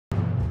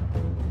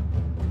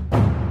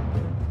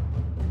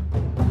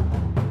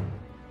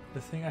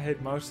The thing I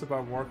hate most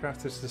about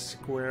Warcraft is the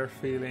square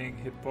feeling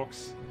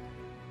hitbox.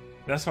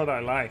 That's what I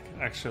like,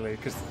 actually,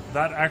 because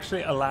that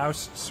actually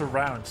allows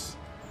surrounds.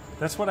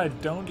 That's what I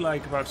don't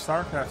like about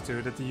StarCraft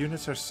 2, that the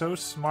units are so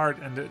smart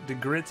and the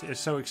grid is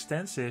so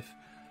extensive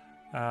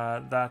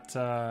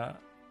that,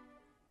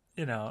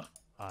 you know...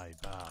 I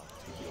bow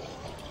to you.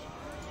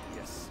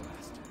 Yes,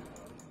 Master.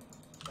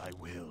 Thy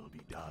will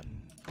be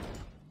done.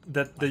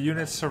 That the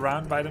units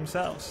surround by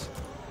themselves.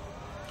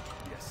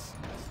 Yes,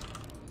 Master.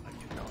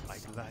 I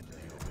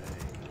gladly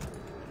obey.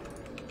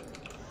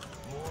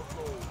 More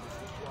gold is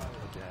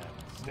required.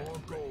 More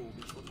gold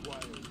is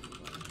required.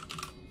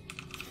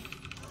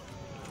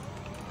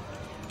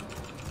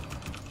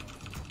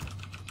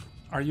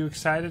 Are you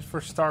excited for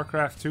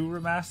StarCraft 2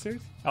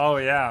 Remastered? Oh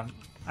yeah,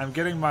 I'm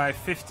getting my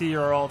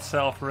 50-year-old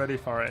self ready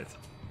for it.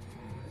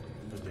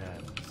 The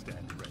damned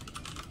stand ready.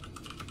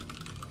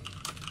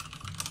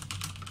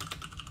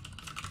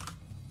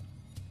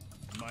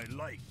 My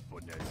life for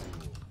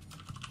Ner'zhul.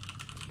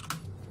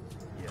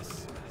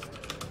 Yes, Master.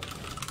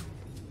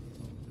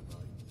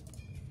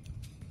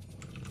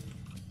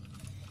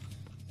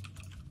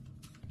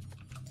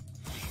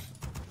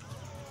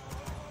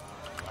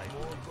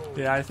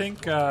 Yeah, I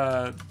think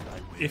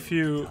if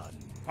you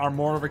are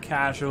more of a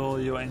casual,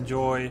 you'll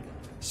enjoy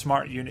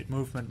smart unit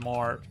movement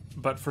more.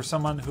 But for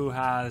someone who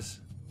has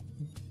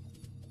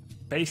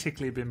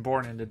basically been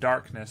born in the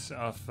darkness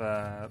of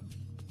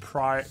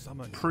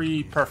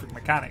pre-perfect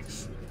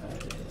mechanics,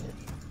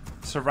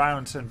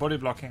 surrounds and body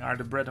blocking are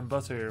the bread and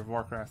butter of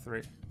Warcraft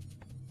 3.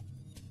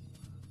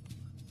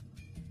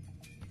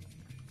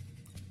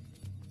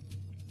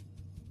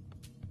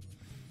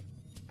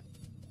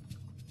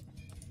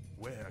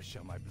 Where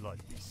shall my blood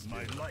be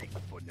spilled? My life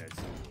for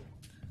Ner'zhul.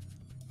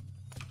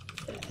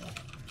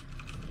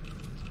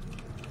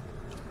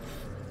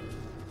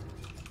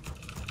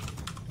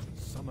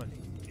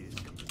 Summoning is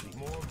complete.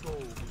 More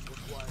gold is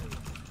required.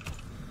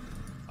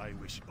 I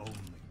wish only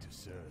to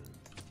serve.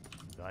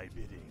 Thy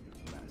bidding,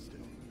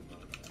 Master.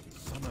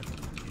 Summoning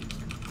is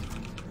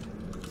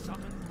complete.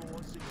 Summon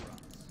more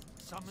ziggurats.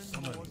 Summon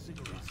more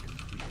ziggurats.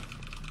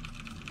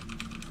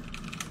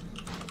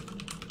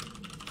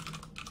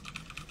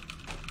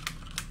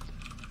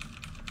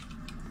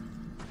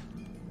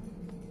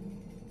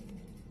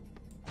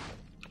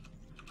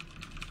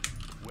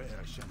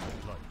 Where shall my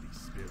blood be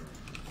spilled?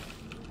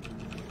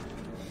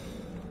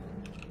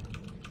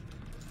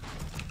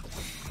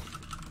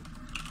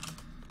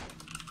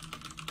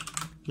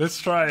 Let's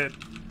try it.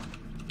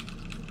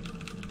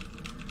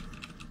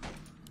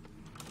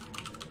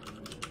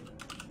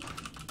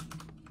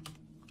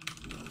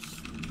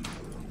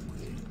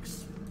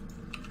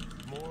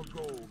 More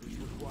gold is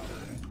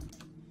required.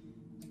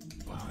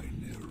 By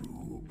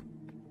Neru,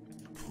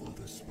 for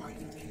the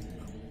Spider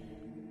Kingdom.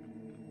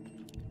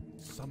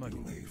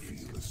 Summoning They is feel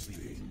the complete.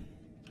 sting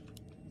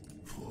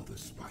for the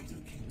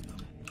Spider Kingdom.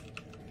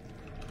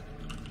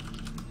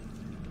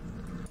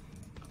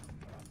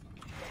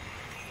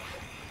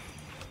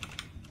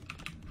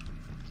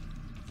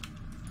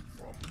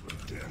 From the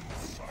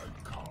depths I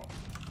come.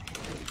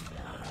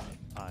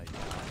 I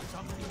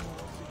Summon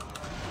more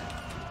ziggurats.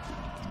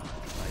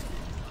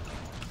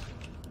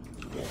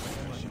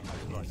 where shall my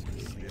blood be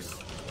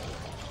spilled?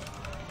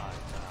 I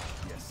bow,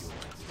 yes, your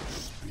Master.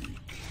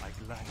 Speak. I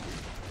gladly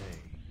obey.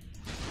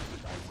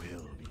 Thy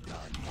will be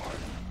done. My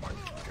might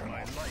My cannot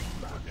life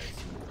for match.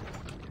 Ner'zhul.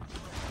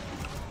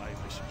 I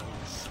wish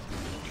only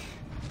speak.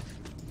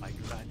 I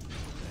gladly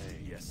obey.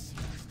 Yes,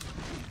 Master.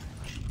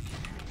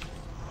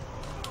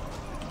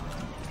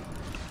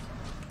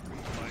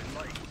 My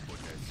life for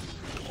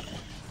Ner'zhul.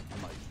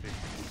 My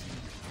faith.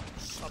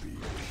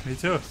 Speak. Me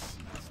too.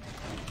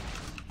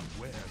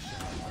 Where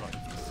shall my blood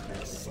be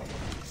spilled?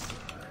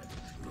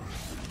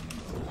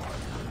 My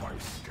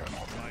might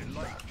cannot My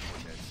life for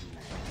Ner'zhul.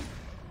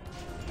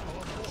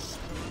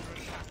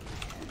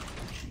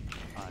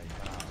 I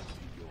bow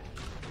to your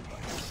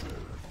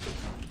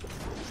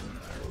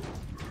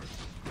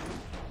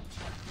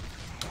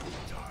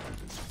Time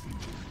is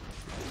fleeting.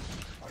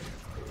 I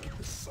have heard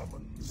the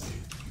summons.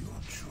 Make your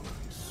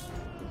choice.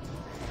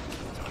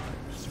 Time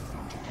is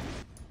fleeting.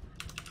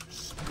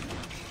 Speak.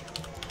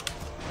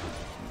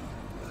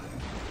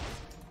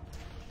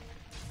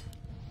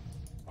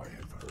 I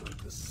have heard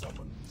the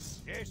summons.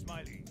 Yes,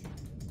 my liege.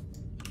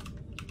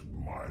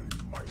 My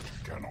might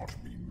cannot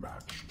be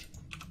matched.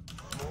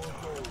 More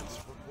gold is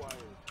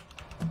required.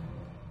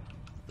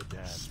 The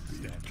damned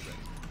stand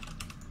ready.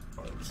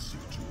 I'll see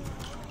to it.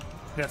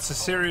 That's a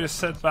serious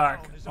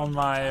setback on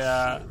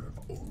my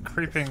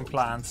creeping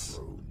plans.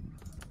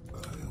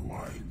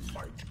 My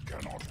might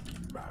cannot be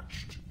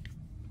matched.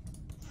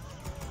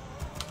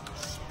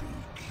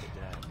 Speak. The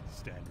damned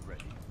stand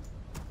ready.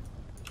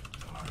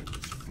 Time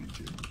is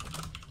fleeting.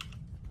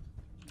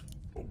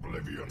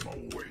 Oblivion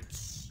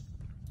awaits.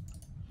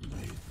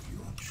 Make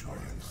your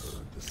choice.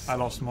 I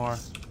lost more. I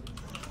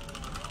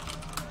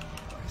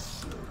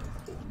serve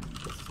only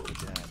the The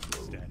frozen damned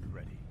throne. stand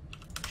ready.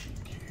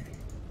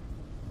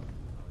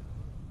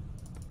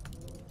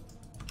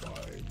 By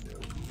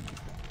Neru.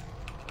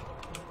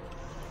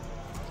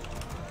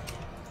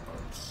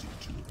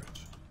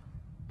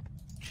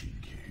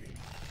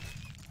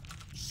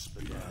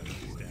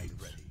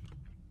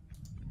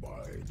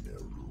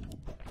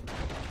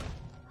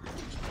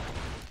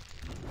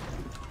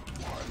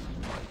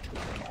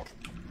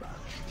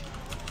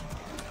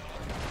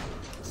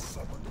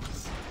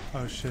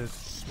 Oh shit.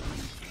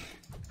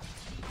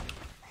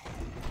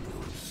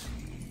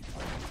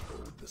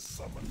 Heard the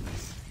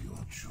summons. Your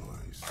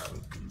choice.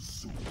 I'll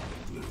consume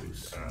the living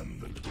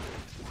and the dead.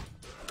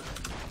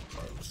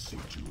 I'll see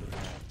to it.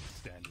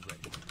 Stand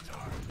ready.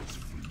 Time is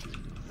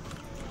fleeting.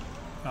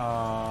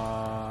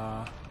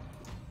 Our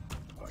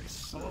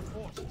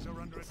forces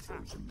are under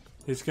attack.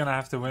 He's gonna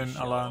have to win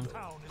alone.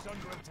 Town is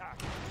under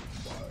attack.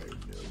 I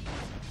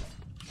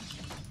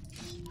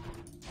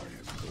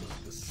have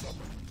heard the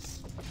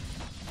summons.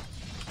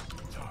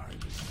 Time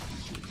is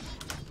fleeting.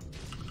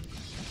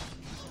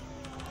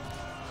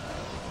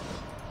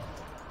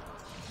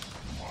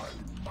 My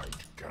might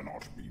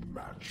cannot be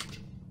matched.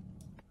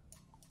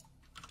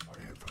 I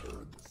have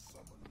heard the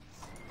summons.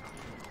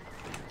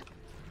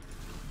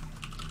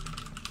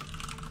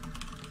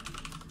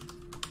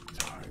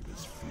 Time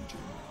is fleeting.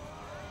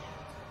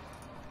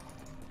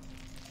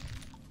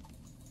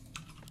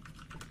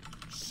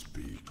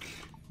 Speak.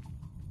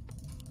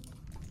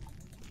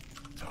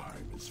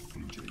 Time is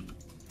fleeting.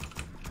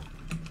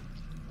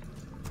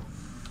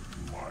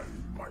 My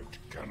might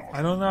cannot.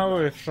 I don't know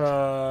if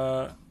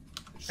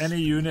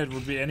any unit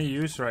would be any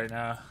use right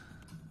now.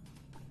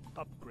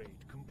 Upgrade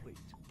complete.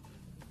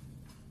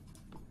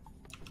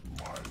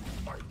 My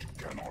might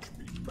cannot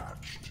be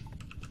matched.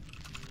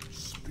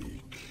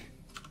 Speak.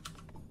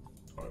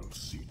 I'll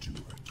see to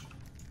it.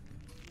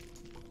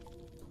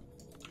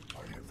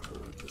 I have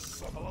heard the Our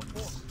summons.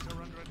 forces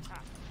are under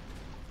attack.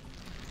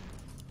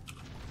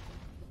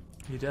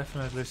 He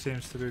definitely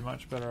seems to be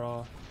much better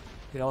off.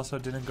 He also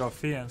didn't go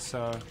Fiend,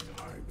 so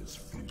Time is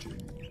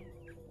fleeting.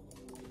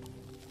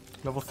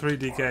 level 3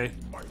 DK.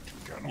 Might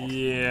cannot be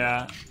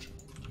Yeah, matched.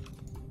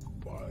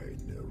 By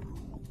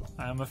Nerub.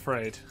 I'm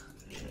afraid.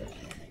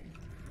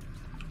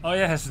 Oh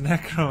yes,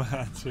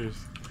 necromancers.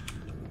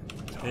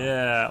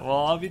 Yeah,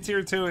 well I'll be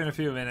tier 2 in a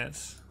few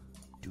minutes.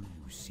 Do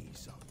you see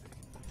something?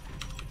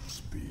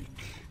 Speak.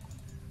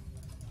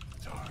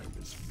 Time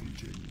is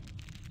fleeting.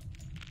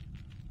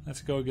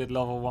 Let's go get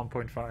level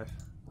 1.5.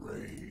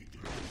 Raid.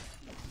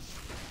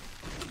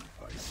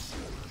 I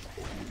serve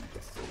only the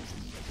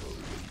frozen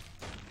throne.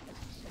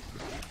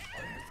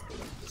 I have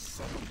heard the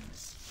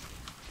summons.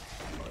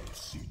 I'll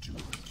see to it.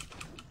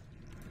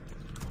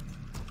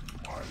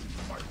 My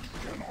might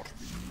cannot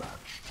be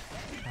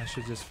matched. I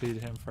should just feed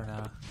him for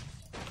now.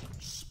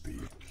 Speak.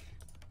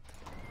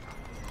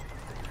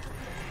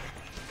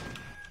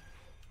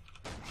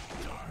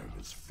 Time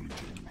is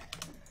fleeting.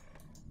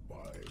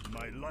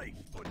 My life,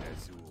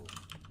 Ponezul.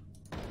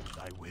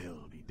 Thy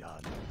will be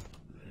done.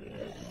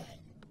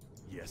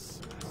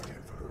 Yes, I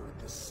have heard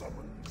the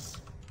summons.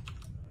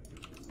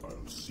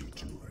 I'll see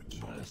to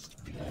it.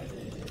 Must be.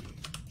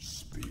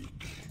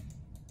 Speak.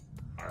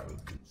 I'll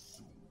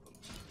consume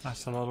the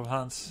That's a lot of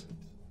hunts.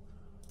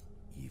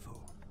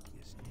 evil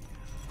is near.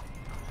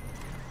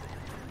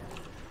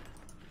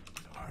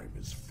 time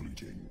is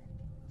fleeting.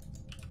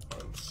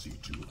 I'll see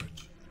to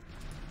it.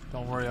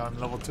 Don't worry, I'm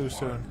level 2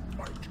 soon. My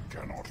might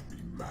cannot be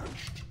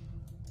matched.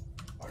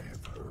 I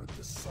have heard the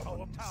Our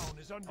summons. town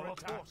is under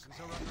attack. Our forces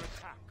are under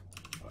attack.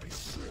 I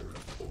serve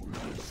only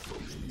the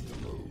frozen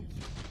alone.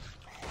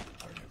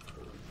 I have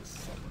heard the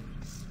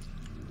summons.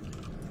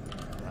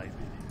 Thy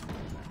bidding,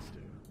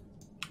 master.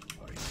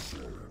 I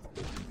serve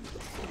only the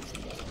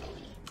frozen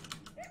alone.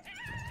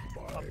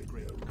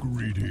 Upgrade.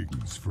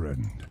 Greetings,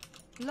 friend.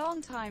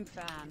 Long time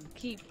fan.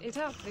 Keep it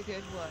up, the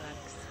good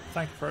works.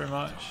 Thank you very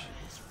much.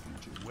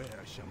 Where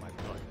shall my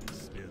blood be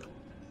spilled?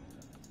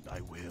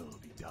 Thy will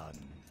be done.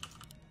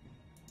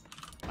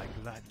 I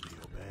gladly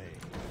obey.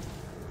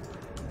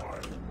 My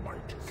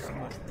might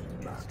cannot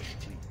be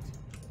matched.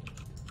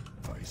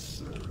 I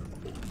serve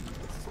only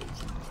the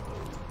frozen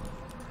alone.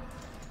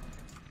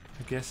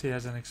 I guess he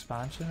has an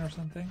expansion or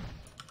something.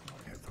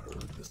 I have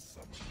heard the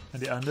summons.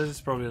 And the Undead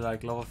is probably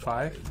like level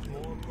 5.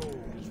 More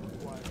gold is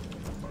required.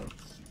 I'll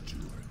see to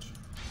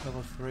it.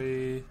 Level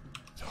 3.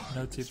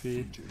 No Time is TP.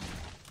 fleeting.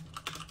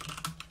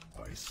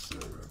 I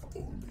serve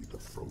only the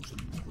frozen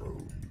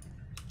throne.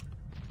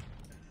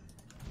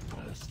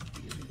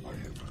 I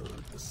have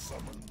heard the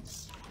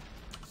summons.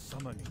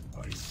 Summoning.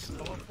 I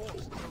serve Our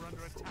forces only are under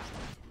the attack.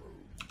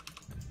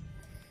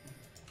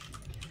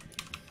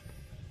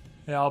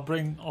 Yeah, I'll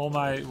bring all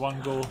my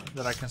 1 goal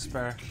that I can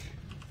spare.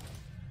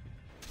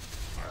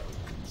 I'll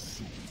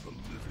consume the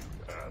living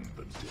and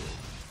the dead.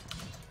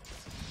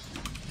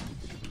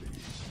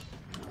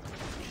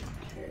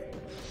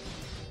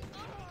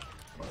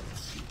 I'll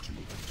see to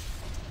it.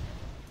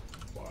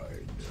 By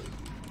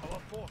no Our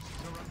forces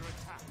are under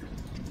attack.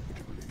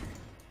 indubitably.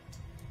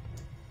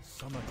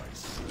 Summon I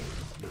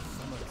serve the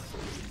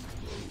frozen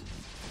throne.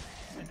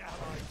 an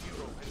allied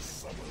hero has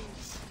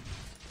Summons.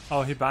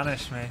 Oh, he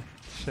banished me.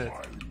 Shit. My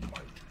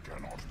might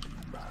cannot be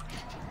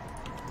matched.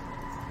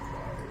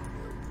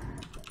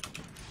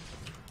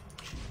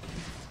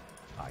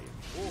 I am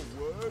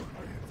forward. I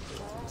have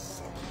heard the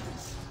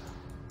summons.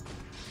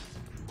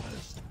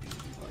 Must be.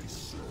 I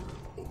serve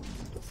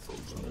only the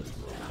frozen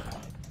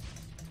throne.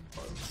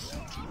 I'll see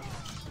to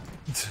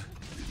it.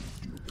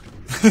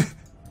 Indubitably.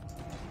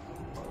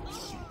 I'll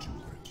see to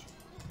it.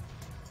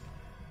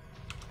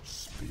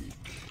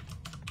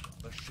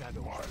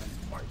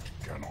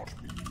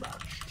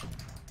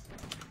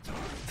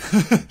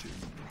 Research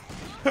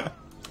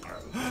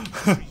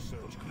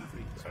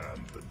complete.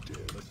 And the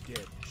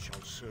dead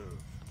shall serve.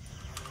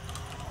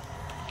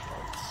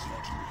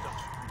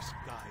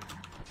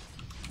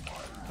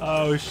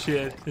 Oh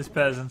shit, his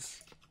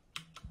peasants.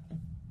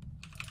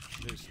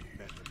 This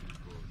better be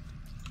good.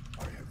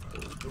 I have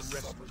heard the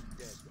restless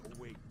dead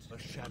await. The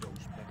shadows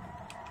beckon.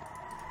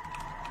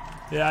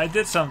 Yeah, I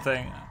did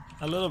something.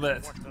 A little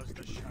bit. What does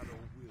the shadow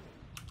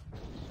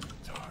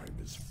will? Time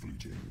is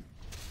fleeting.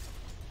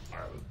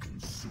 I'll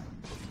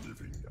consume the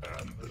living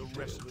and The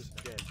restless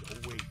dead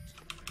await.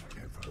 I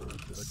have heard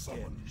the The dead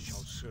summons.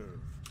 shall serve.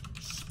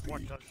 Speak.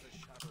 What does the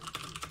shadow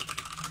will?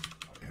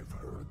 I have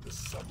heard the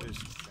summons.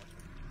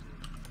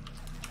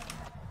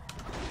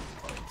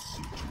 I'll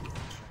see to it.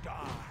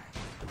 Die.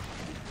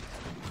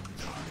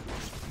 Time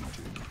is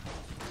fleeting.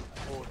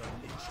 For the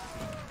Lich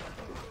King.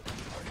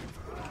 I have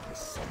heard the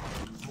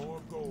summons.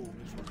 More gold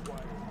is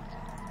required.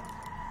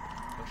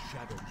 The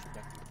shadows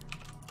beckon.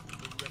 The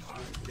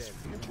restless dead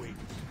await.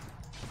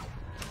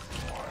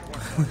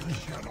 It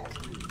cannot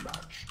be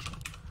matched.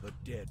 The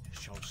dead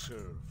shall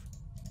serve.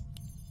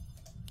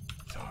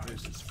 Time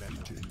is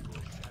fleeting.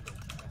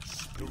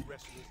 The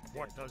restless.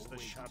 What does the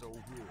shadow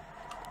will?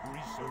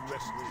 The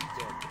restless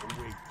dead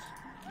await.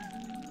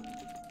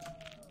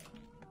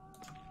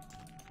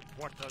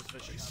 What does the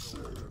shadow will?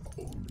 Serve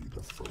only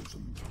the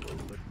frozen throne.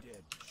 The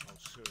dead shall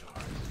serve.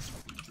 Time is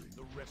fleeting.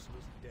 The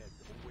restless dead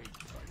await.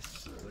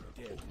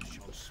 The dead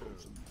shall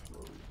serve.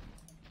 Throne.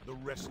 The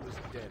restless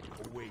dead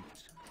await.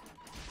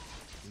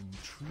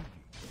 Intriguing.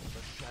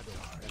 The shadow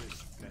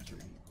is better.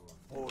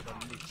 For the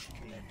Lich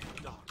King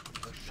and dark.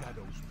 The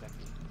shadows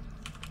beckon.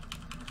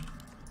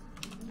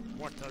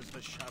 What does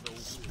the shadow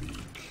Speak.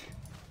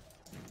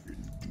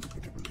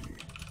 Indubitably.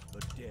 The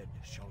dead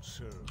shall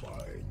serve. By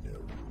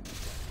Neru.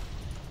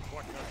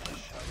 What does the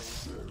shadow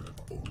Serve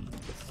only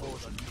the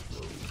frozen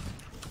throne.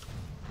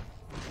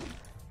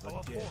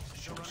 The dead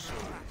shall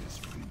serve. Is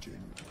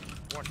fleeting.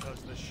 What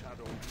does the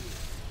shadow do?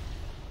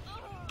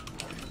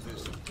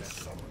 This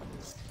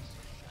Summons.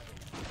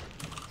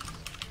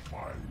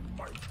 My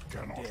might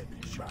cannot dead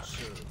be shall matched.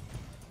 serve.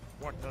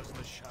 What does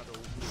the shadow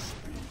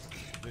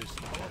do? This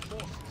our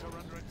forces are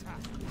under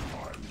attack.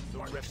 The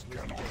Might restless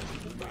cannot dead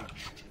be await.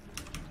 matched.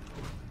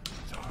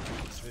 Time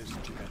is This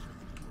fleeting. better.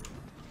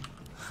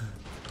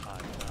 I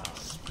bow.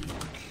 Speak.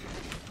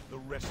 The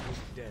restless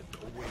dead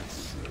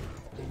awaits.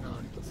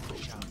 Only the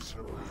frozen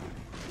throne.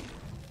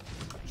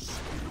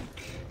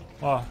 Speak.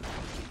 Oh,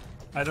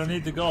 I don't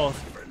need the gold.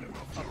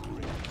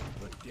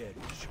 The dead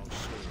shall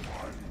serve.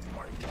 My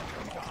might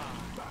cannot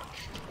be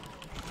matched.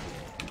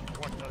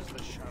 What does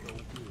the shadow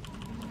do?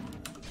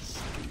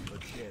 The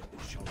dead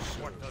shall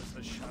serve. What does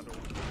the shadow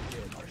do? The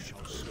dead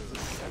shall serve.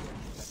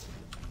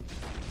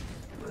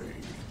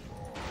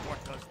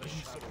 What does the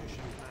shadow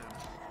do?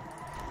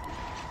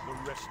 The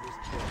restless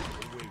dead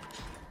await.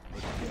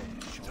 The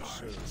dead shall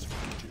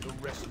serve. The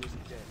restless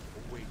dead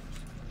await.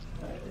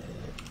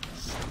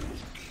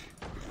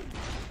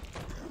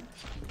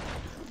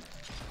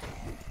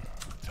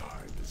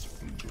 Time is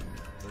fleeting.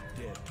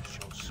 The dead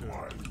shall serve.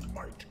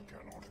 My might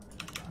cannot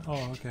be matched.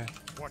 Oh, okay.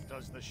 What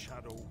does the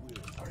shadow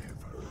will? I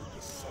have heard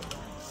the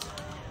summons.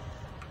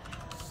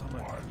 My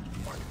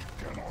might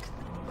cannot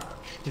be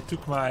matched. He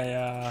took my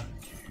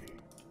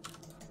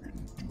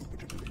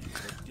Indubitably.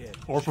 The dead.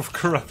 orb of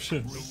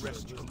corruption. The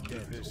restless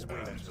dead is And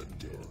waiting. the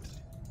dead.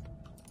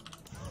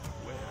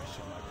 Where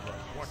shall I run?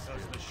 What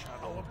does the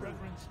shadow will? Our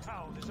brethren's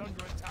town is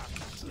under attack.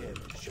 The dead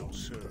shall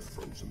serve.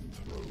 Frozen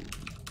throne.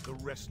 The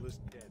restless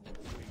dead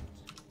await.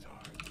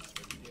 Time is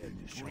The dead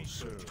shall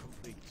serve.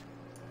 Complete.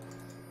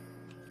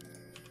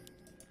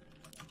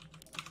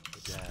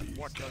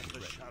 What does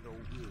the shadow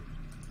will?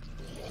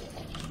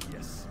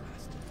 Yes,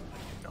 master.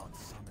 I cannot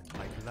summon.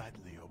 I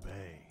gladly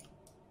obey.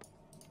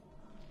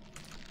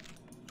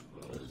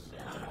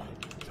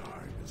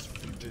 Time is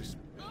fleeting.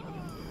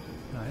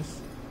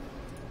 Nice.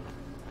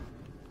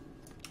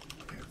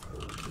 I have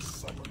heard the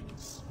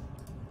summons.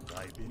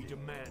 We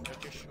demand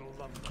additional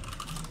lumber.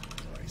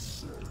 I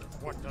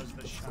serve. What does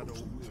the shadow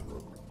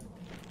will?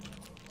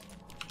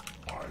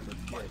 My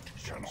might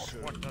cannot be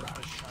What does the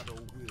matched. shadow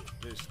will?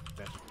 This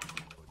better.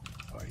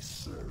 I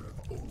serve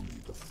only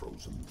the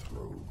frozen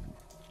throne.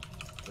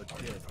 The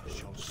dead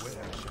shall serve.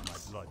 Where shall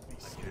my blood be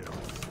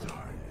spilled?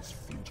 Time is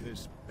fleeting.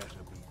 This better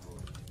be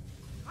good.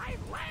 I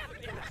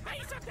landed in the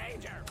face of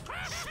danger!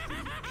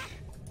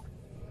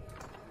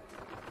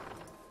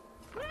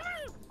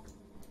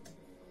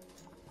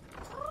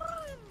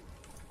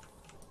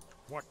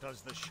 What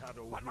does the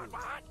shadow will?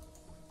 What?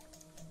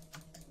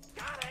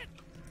 Got it!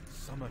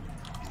 Summoning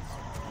is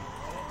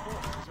our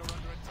forces are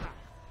under attack.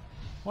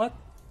 What?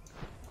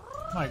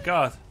 My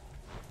god.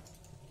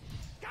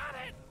 Got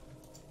it!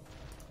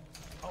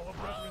 Our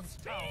brethren's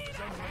town is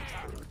under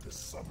attack. Heard the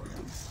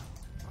summons.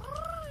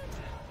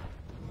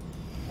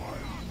 My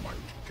might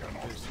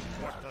cannot be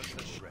What does matched.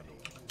 the shredding?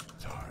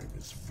 Time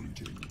is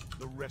fleeting.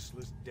 The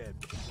restless dead.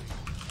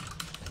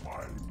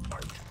 My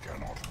might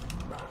cannot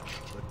be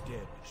matched. The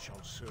dead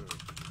shall serve.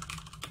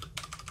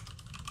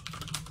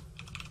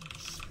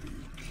 Speak.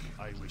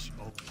 I wish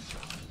only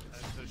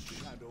as the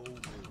shadow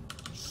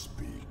will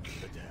speak.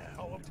 The damned.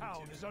 Our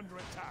town is under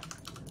attack.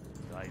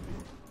 I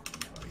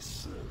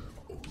serve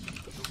only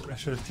the I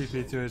should have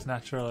TP'd to his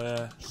natural,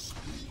 yeah.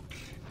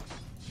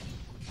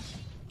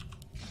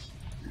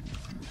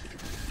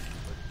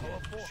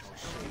 Our forces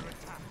are under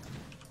attack.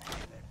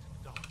 Let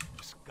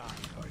darkness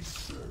guide. I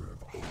serve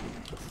only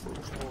the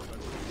frozen.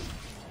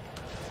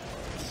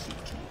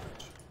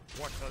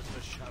 What does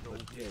the shadow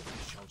dead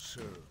shall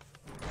serve?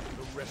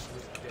 The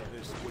restless dead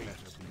is wait.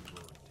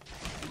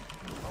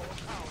 Our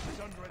town is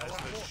under attack. As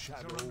the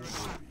shadow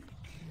speak.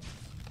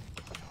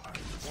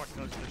 What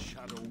does the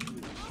shadow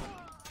will?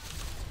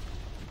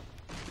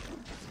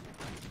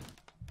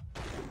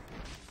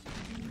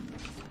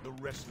 The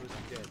restless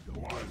dead.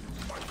 My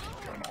might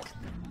cannot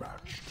be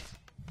matched.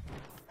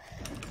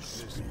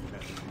 This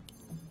metal.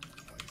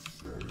 I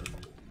serve.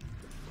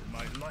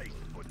 My life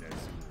for this.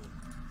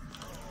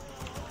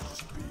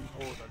 Speak.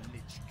 Or the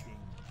Lich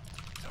King.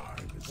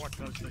 Time is what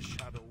does the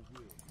shadow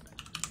will?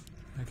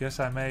 I guess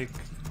I make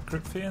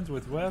Cryptlord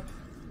with web.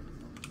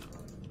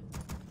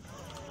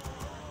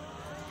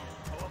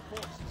 Our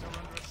forces are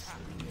under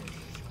attack.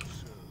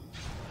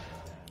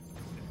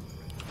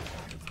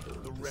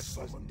 The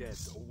restless dead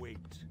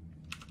await.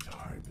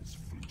 Time is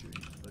fleeting.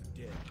 The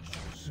dead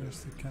shall serve.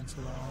 Just to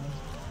cancel that one.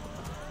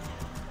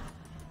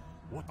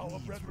 What our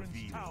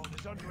brethren's town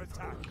is under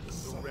attack.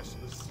 The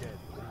restless dead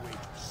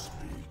await.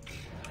 Speak.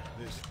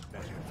 This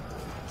better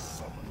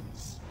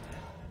summons.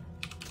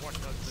 What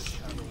does the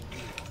shadow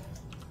do?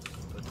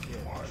 The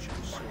dead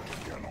shall serve.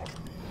 Cannot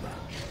be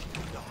matched.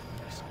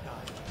 Darkness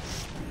guide.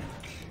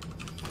 Speak.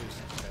 This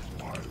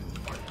better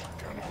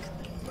cannot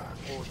be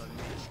matched. Or the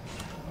Lich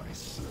King. I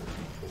serve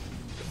only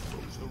the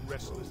frozen. The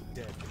restless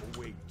dead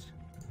await.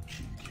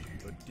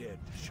 The dead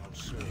shall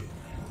serve.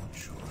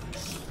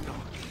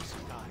 Darkness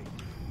guide.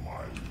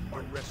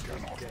 The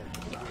restless dead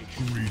await.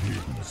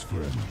 Greetings,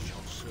 friend.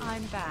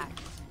 I'm back.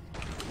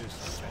 This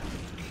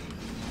better.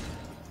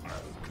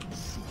 I'll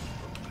consume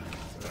them.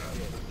 The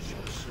dead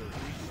shall serve.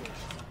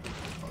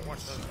 What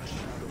does the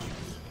shadow do?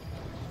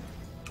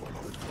 What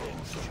the dead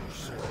shall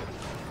serve.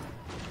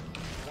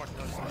 What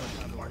does the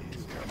shadow do?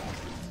 This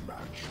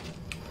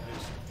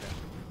better.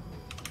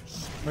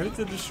 Where did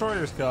the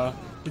destroyers go?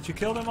 Did you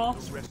kill them all?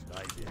 Rest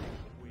I did,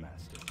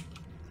 master.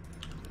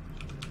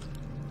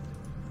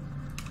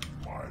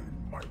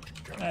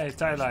 Hey,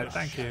 Tylight,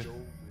 thank you.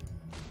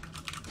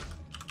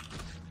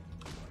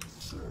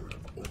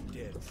 The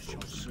dead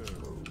shall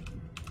serve.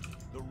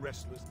 The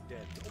restless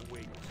dead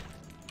await.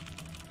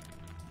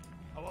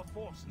 Our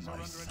forces are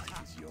under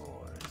attack.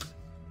 Yours.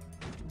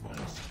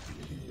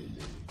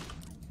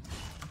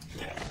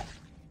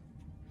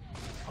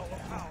 Our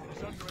power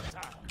is under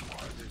attack.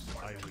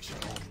 I wish I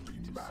could be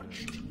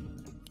matched.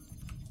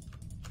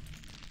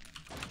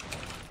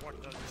 What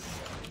does it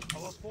say?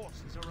 Our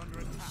forces are under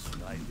attack.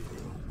 I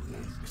will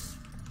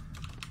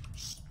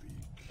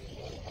speak.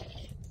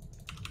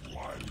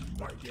 My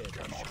might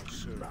cannot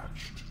be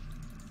matched.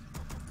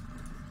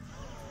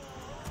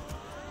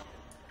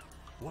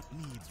 What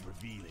needs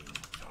revealing?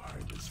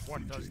 Time is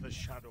what does the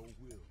shadow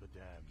will? The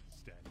damned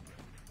stand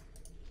ready.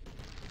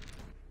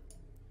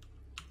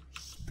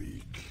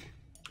 Speak.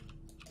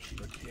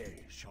 The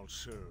day shall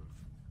serve.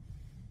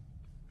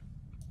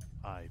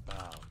 I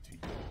bow to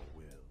your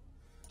will.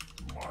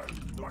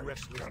 The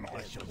restless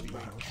dead shall be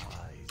your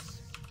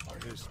eyes.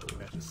 This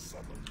better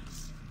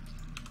summons.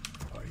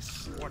 I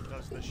serve. What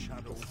does the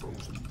shadow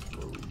frozen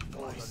throne?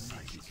 My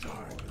night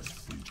time is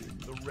fleeting.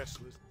 The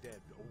restless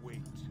dead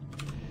await.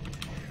 I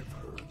have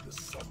heard the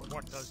summons.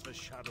 What does the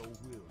shadow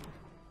will?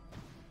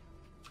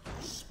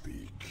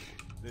 Speak.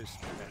 This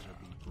better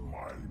be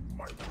brought.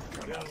 My might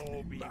cannot they'll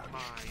all be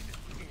mine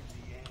in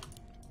the end.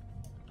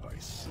 I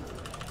serve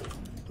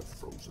only the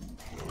frozen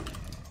throne.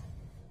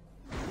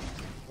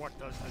 What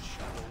does the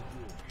shadow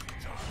will?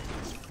 Time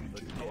is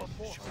fleeting. Our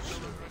forces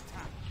are under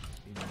attack.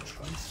 I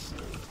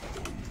serve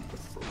only the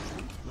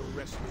frozen. The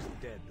restless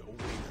dead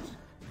await.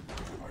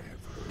 I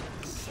have heard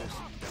the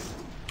summons.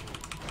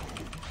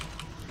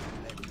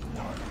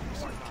 My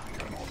might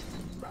cannot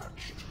be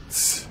matched.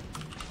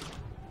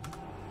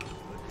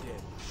 The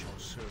dead shall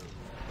serve.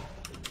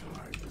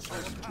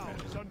 Our town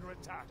is under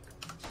attack.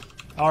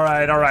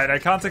 Alright, I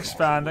can't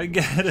expand, I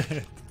get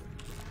it.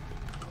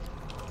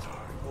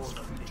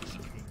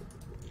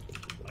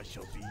 I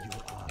shall be your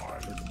eye.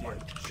 The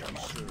dead shall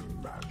serve.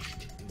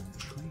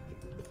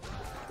 Intriguing.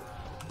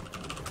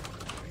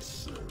 I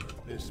serve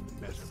this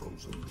better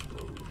frozen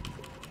throne.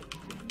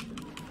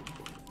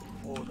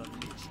 For the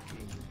Lich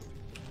King.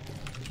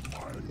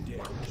 The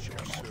dead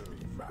shall serve.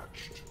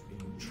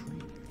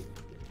 Intriguing.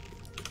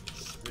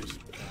 This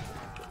better.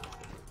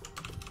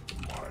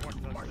 What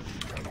does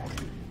the cannot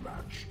be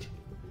matched?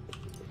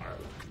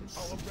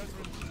 Our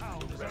brethren's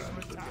town is under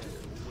attack.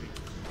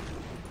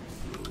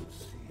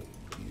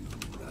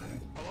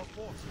 Our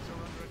forces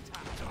are under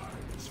attack.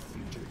 Time is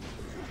fleeting.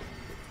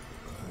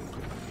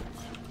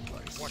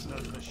 What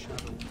does the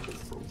shadow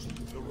frozen?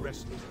 The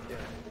restless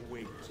dead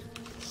await.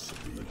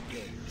 The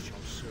dead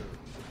shall serve.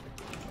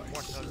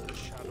 What does the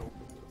shadow?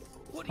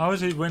 How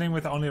is he winning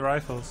with only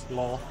rifles?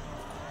 Lol.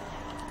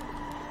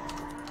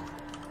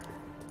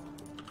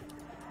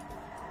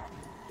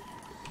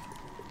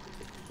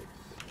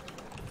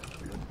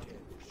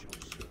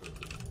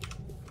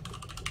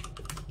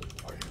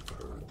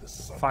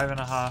 Five and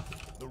a half.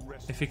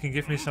 If he can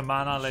give me some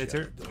mana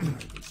later,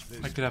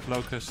 I could have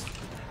Locust.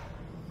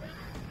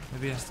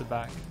 Maybe he has the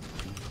back.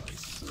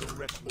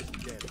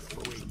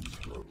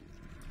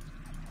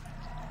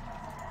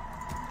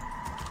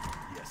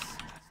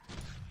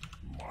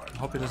 I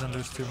hope he doesn't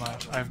lose too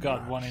much. I've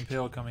got one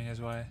Impale coming his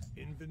way.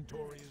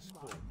 Inventory is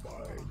full.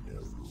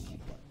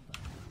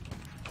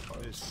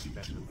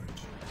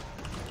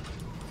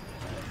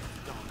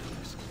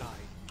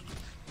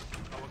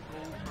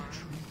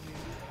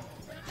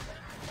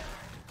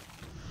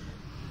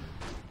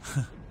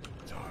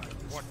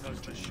 What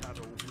does the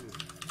shadow will?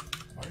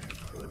 I have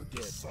heard the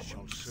dead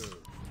shall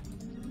serve.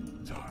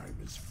 Time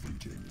is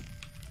fleeting.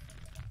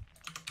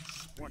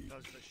 What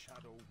does the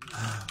shadow will?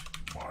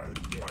 My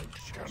might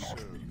cannot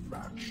be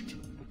matched.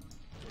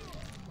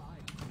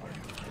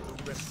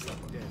 The rest of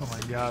the dead. Oh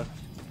my god.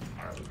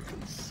 I'll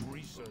consume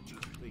research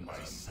complete.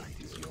 My sight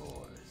is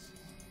yours.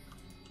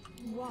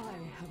 Why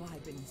have I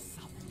been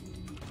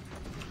summoned?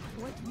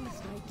 What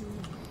must I do?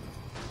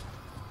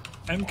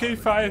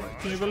 MK5,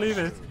 can you believe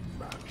it?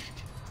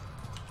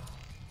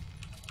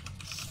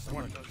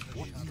 What does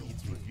the shadow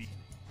reveal?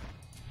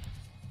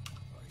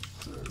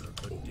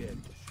 The dead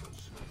shall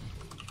serve.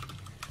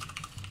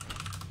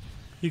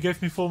 He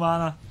gave me full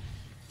mana.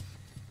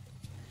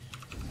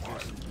 My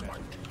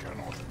might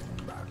cannot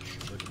be matched.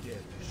 The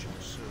dead shall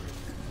serve.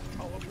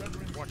 Our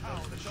brethren, what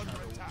town is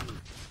under attack?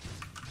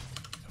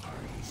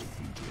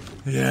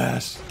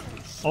 Yes.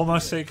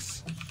 Almost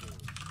 6.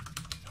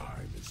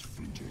 Time is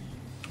fleeting.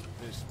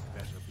 This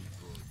better be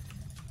good.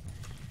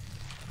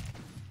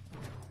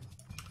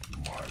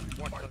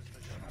 What does the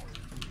shadow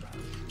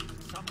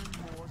summon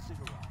more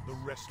cigarettes? The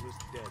restless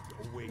dead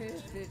await.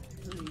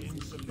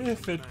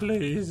 If it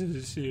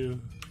pleases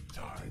you.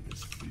 Time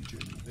is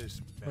fleeting.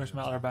 This Where's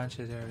my other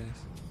banshee? There it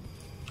is.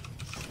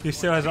 He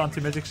still has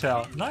anti-magic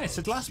cell. Nice,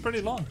 it lasts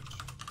pretty long.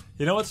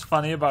 You know what's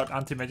funny about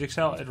anti-magic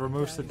cell? It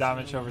removes the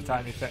damage over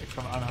time effect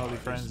from Unholy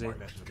Frenzy.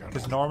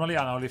 Because normally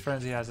Unholy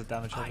Frenzy has a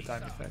damage over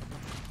time effect.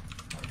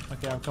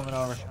 Okay, I'm coming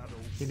over.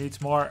 He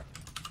needs more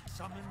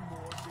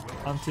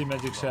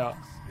anti-magic cell.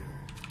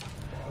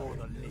 for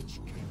the Lich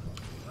King.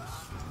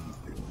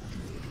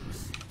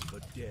 The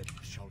dead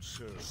shall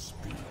serve.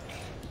 Speak.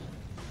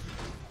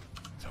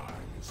 Time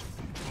is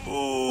fleeting.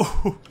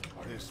 Ooh!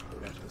 This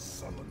better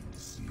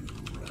summons you.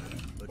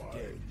 The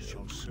dead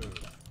shall serve.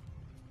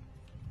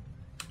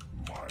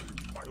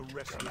 The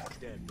restless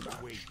dead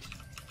await.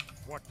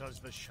 What does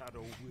the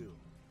shadow will?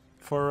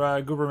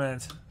 For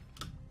Government.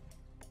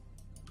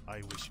 I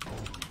wish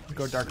only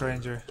Go Dark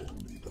Ranger.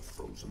 only the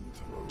frozen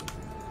throne.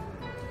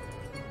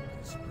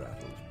 This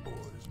battle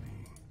bores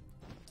me.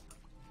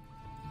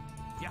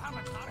 You have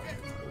a target?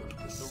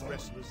 The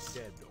restless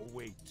dead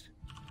await.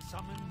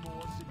 Summon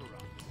more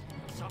ziggurats.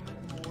 Summon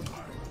more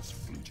ziggurats.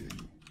 Fleeting.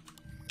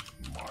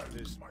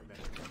 This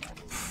metal cannot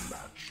be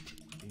matched.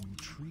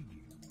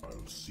 Intriguing.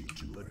 I'll see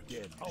to the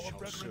dead. Our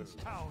brethren's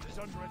town is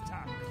under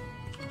attack.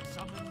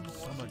 Summon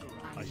more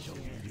ziggurats. I shall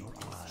be your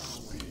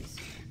eyes.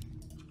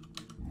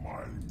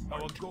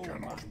 Our gold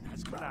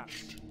has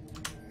collapsed.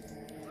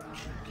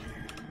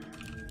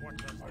 What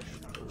does the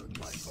shadow?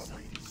 My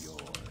sight is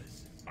yours.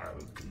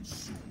 I'll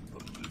consume the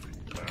living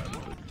man.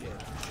 The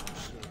dead shall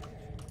serve.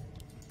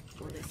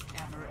 Will this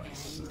ever end?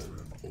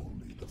 Serve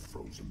only the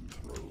frozen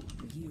throne.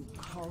 You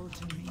call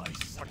to me?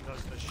 What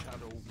does the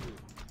shadow will?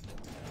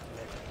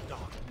 Let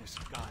darkness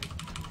guide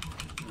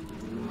you.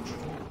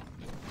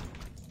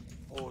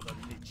 Or the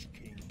Lich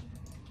King.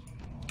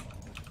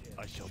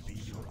 I shall be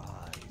your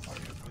eyes. I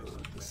have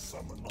heard the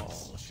summons.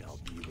 All shall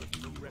be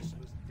revealed. The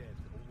restless dead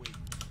await.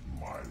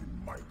 My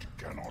might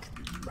cannot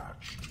be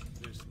matched.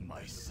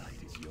 My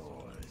sight is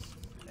yours.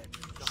 Let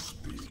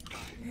darkness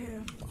guide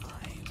you.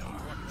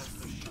 What does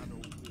the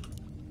shadow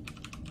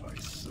will? I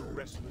serve the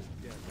restless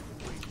dead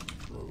await.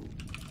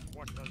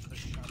 What does the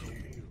shadow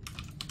will?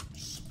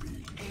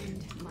 Speak.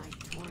 End my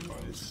torment.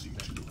 I'll see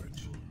to it.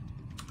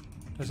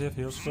 Does he have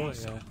heal spell?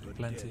 Yeah,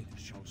 plenty.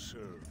 Shall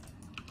serve.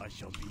 I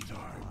shall be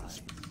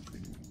eyes.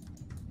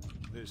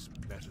 This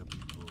better be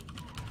good.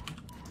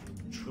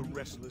 The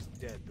restless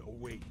dead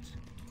await.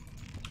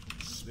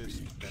 This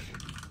better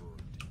be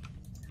good.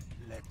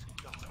 Let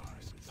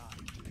darkness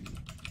guide you.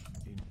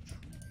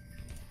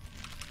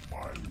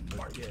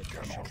 My dead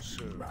shall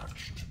serve.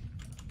 Matched.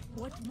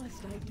 What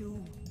must I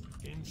do?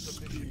 In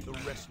submission, the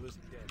restless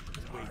dead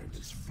await.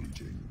 Is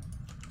fleeting.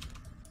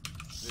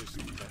 This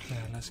better.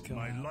 Yeah, let's kill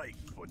him. Life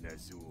for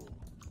Nazul.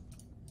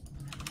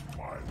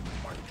 My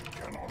might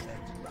cannot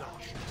let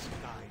darkness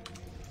guide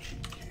me.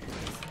 Will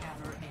this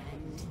ever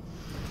end?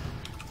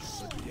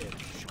 The dead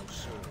shall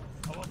serve.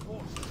 Our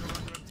forces are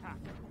under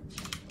attack.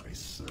 I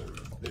serve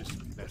this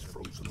better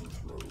frozen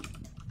throne.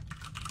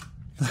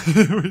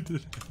 We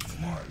did.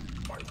 My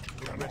might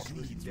cannot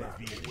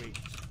be await.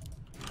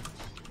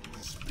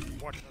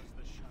 What does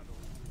the shadow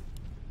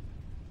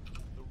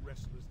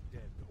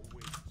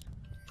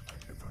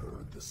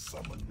the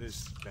summons.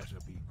 This better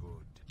be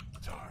good.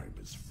 Time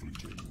is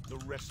fleeting. The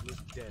restless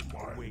dead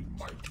My await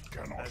might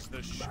cannot as the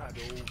be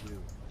shadow matched.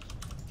 will.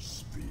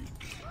 Speak.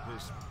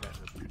 This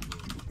better be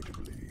good.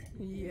 Indubitably.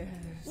 Yes.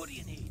 What do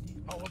you need?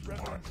 Our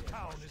brethren's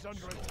town is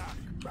under attack.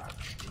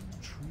 Matched.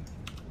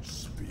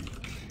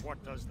 Speak.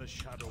 What does the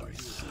shadow I will?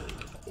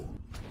 serve only.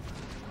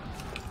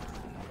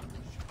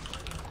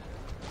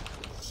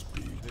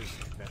 Speak. This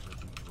better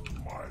be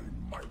good. My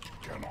might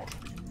cannot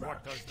be What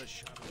matched. does the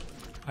shadow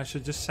will? I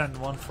should just send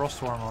one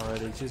Frostworm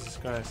already. Jesus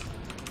Christ. I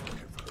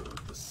have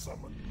heard the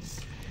summons.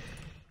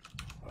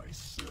 I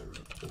serve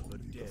only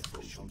the Dead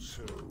frozen shall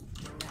serve. throne.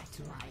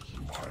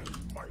 My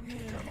might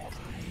cannot be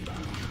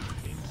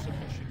matched.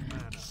 Insufficient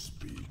mana.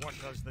 Speak. What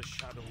does the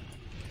shadow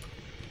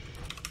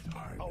will?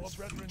 Time Our is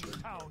brethren's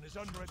fleeting. town is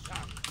under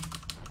attack.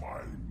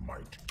 My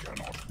might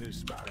cannot be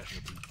This better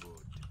matched. be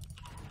good.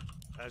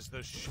 As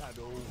the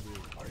shadow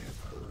will. I have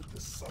heard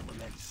the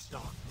summons.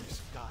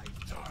 Darkness guide.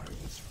 Time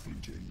is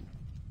fleeting.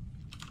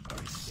 I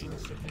serve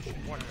Insufficient.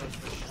 What does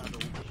the shadow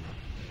will?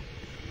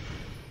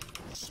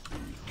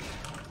 speak.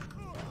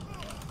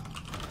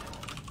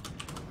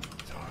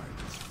 Time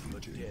is The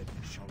fleeting. dead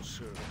shall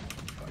serve.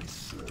 I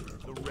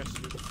serve The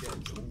restless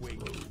dead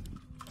await.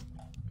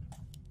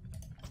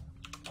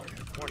 I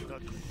have What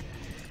heard. does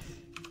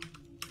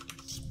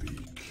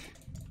Speak.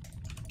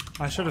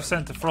 I should have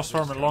sent the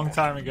Frostworm a long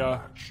time ago.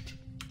 Matched.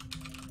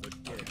 the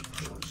dead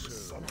shall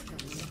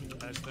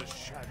serve? As the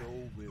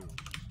shadow will.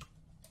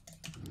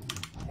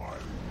 My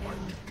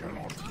might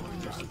cannot be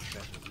matched.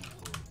 Better be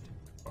good.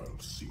 I'll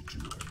see to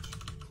it.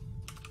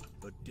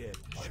 The dead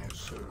I shall have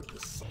serve. heard the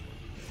summons.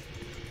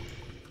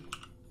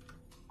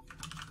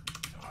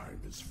 Time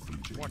is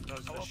fleeting. What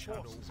does the Our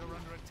shadow forces will? are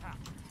under attack.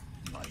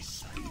 I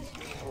speak.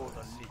 For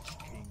the Lich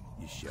King.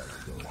 You shall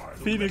go. My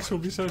Phoenix will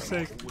be so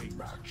sick. Wait.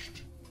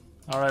 matched.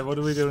 Alright, what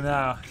do we do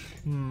now?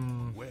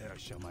 Where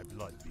shall my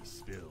blood be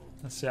spilled?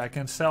 Let's see, I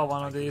can sell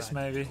one of these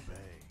maybe.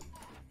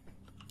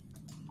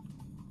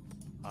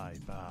 I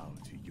bow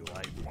to your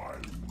My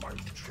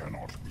might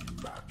cannot be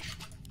matched.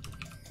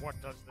 What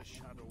does the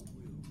shadow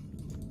will?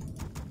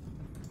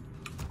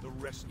 The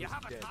restless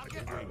have a dead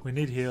target? await. We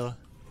need heal.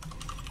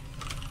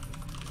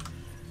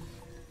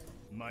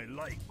 My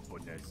life for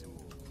Nezu.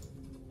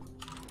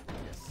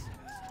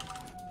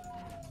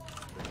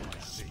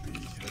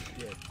 The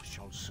dead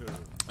shall serve.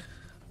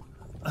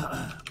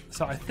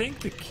 So I think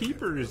the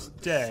Keeper is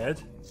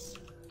dead.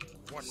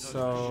 What does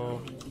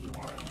So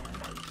My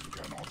might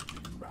cannot be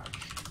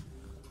matched.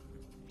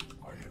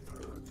 I have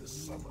heard the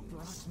summons.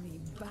 Brought me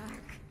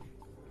back.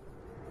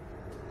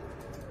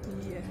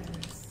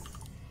 Yes.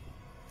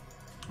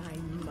 I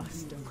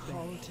must obey.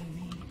 Call to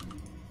me.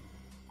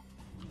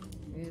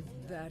 If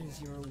that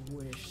is your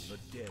wish, the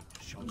dead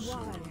shall why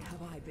serve?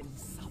 have I been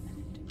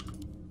summoned?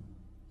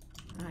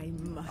 I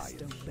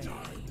must obey.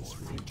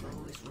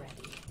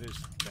 This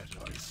better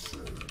I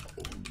serve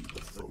only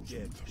the frozen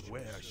dead. throne.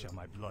 Where shall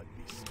my blood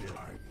be spilled?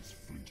 Time is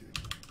fleeting.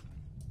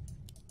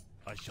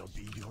 I shall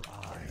be your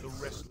eye. The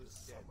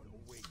restless dead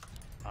await.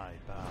 I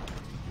bow to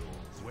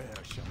yours.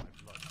 Where shall my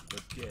blood?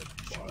 The dead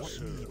shall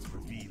serve,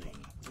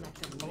 revealing.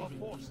 Our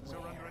forces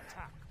are under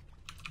attack.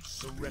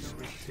 The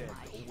restless dead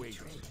await.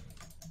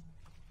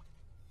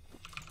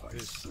 I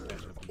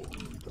serve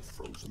only the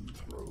frozen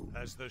throne.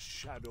 As the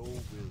shadow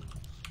will.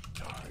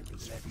 Time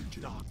is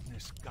fleeting.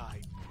 Darkness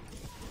guide me.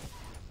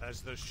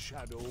 As the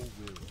shadow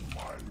will.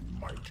 My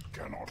might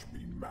cannot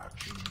be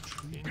matched.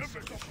 I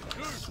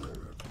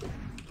serve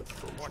only the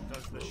frozen What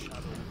does the throne.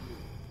 shadow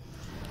will?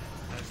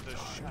 As the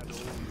shadow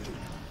will.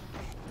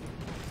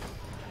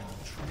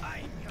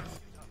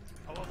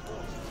 Our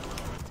forces are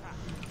under attack.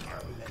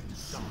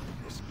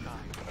 Darkness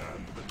guide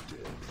And the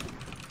dead.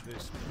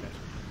 this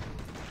better.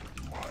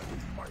 My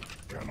might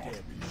cannot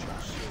Dead be shall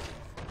matched. serve.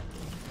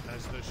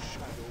 As the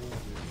shadow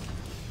will.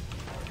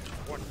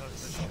 What does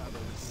the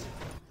shadow will?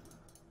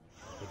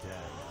 The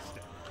dead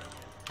stand.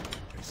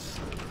 I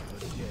serve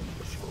The dead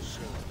shall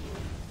serve.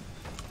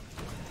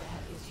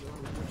 That is your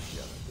wish.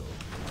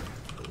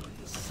 only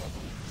the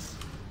summons.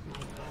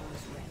 My bow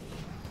is ready.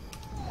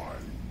 My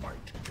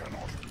might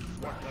cannot be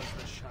What matched. does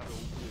the shadow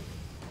will?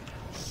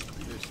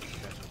 This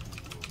better be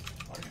good.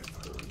 I have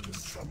heard the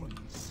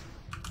summons.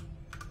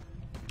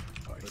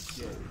 I The dead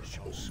serve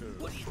shall serve.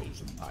 the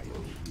frozen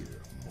throne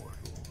here,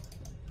 mortal.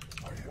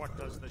 I have What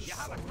does heard the the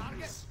shadow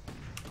summons.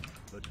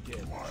 The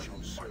dead My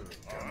shall serve.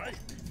 might cannot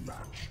be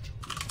matched.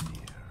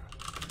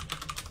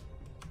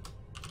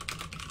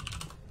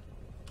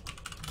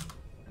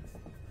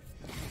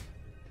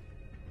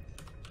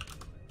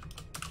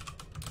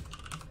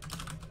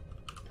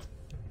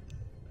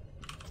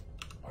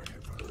 I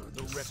have heard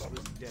The the restless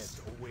summons. dead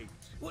await.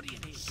 What do you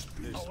need?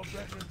 This Our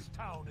brethren's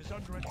town is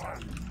under My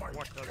attack. might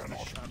What does the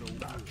cannot shadow be will?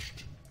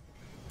 matched.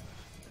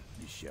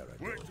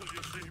 Wait till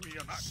you see me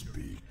in action.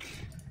 Speak.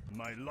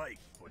 My life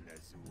for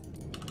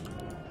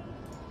Nezu.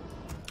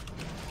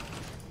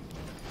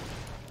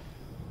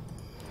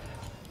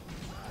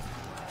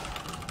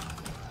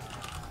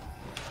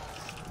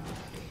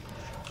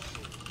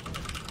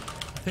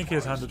 I think he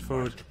has 100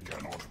 food.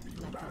 Cannot be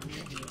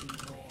matched.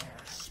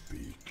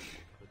 Speak.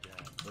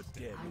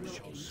 dead I will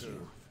shall aid serve.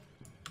 you.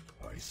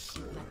 I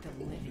serve Let the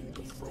living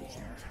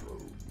beware.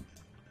 throne.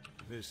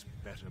 This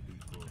better be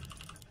good.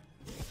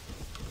 I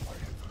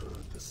have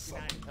heard the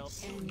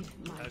summons. End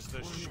my As the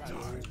torment. shadow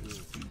will,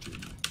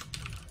 Fleeting.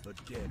 the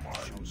dead shall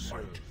My serve.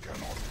 might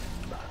cannot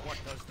match. What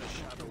does the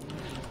shadow will?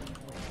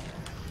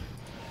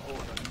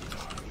 Order.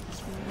 Yes.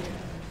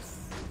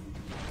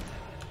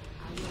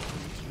 I will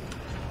aid you.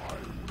 My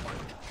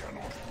might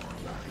cannot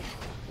match.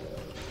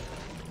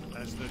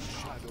 As the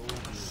shadow will.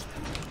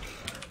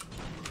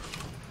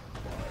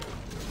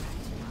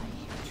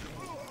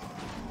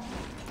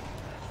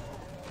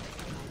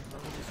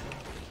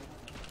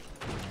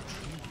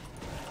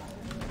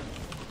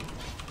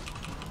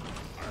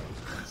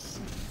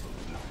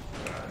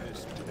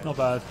 Not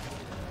bad.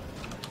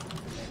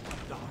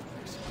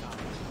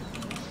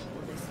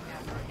 Will this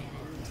ever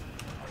end?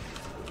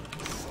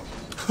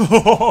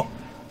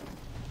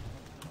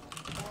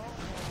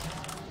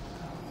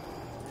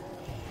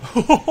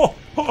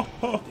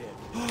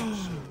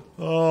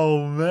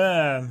 Oh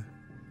man!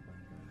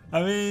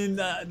 I mean,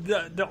 the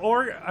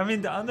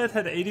undead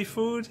had 80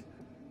 food.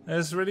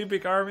 There's a really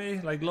big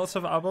army, like lots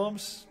of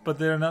aboms, but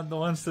they're not the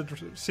ones that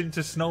seem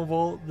to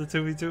snowball the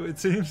 2v2. It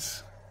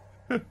seems.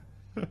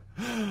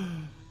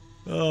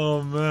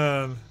 Oh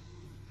man!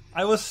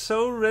 I was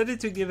so ready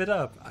to give it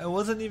up. I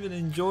wasn't even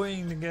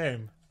enjoying the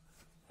game,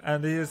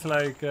 and he is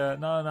like,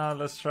 "No,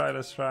 let's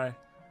try."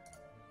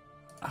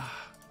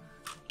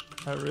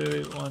 I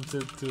really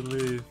wanted to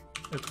leave.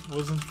 It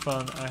wasn't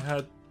fun. I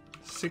had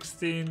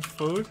 16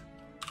 food,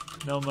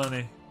 no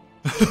money.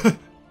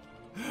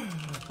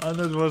 And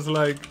it was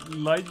like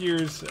light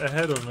years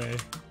ahead of me.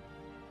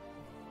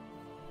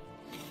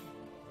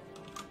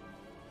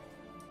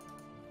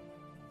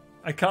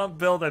 I can't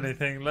build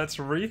anything. Let's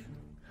re.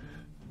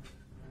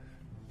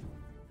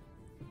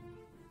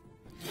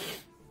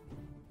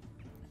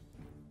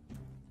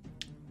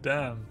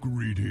 Damn.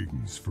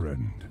 Greetings,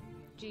 friend.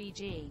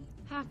 GG.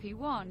 Happy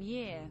 1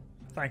 year.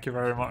 Thank you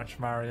very much,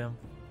 Mariam.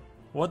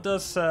 What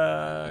does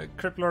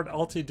Cryptlord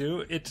ulti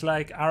do? It's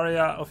like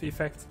area of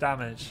effect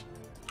damage.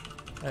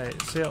 Hey,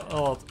 seal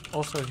ult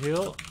also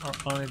heal or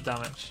only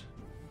damage?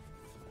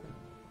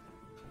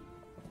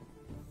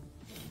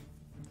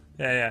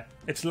 Yeah.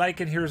 It's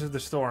like in Heroes of the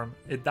Storm.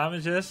 It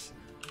damages.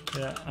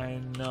 Yeah, I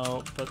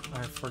know, but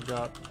I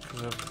forgot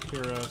because of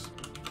Heroes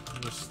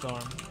of the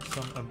Storm.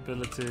 Some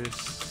abilities,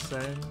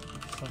 same,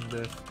 some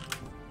diff.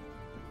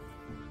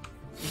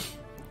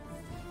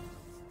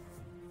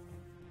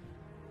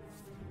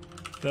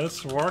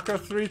 That's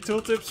Warcraft 3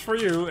 tooltips for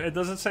you. It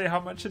doesn't say how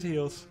much it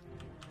heals.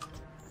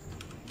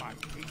 My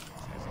patience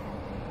has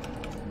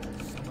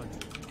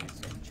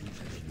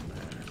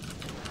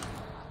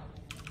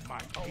my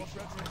Our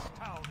brethren's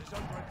town is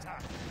under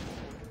attack.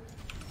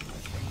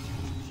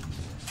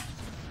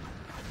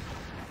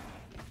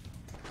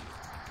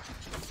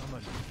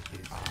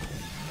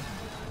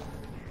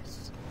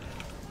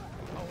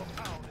 Our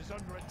town is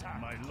under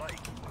attack. my light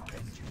will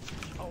avenge you.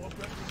 Our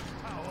brethren's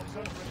town is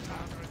under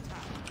attack.